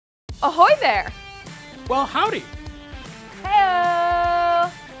Ahoy there! Well, howdy.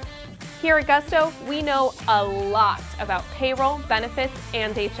 Heyo! Here at Gusto, we know a lot about payroll, benefits,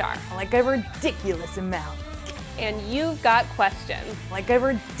 and HR. Like a ridiculous amount. And you've got questions. Like a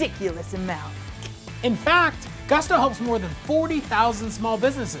ridiculous amount. In fact, Gusto helps more than 40,000 small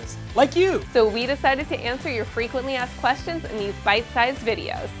businesses, like you. So we decided to answer your frequently asked questions in these bite-sized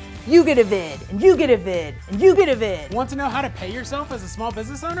videos. You get a vid, and you get a vid, and you get a vid. Want to know how to pay yourself as a small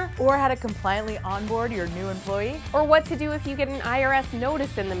business owner? Or how to compliantly onboard your new employee? Or what to do if you get an IRS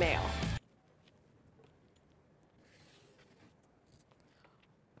notice in the mail.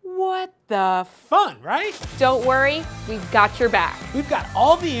 What the Fun, right? Don't worry, we've got your back. We've got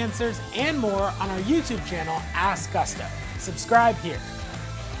all the answers and more on our YouTube channel, Ask Gusto. Subscribe here.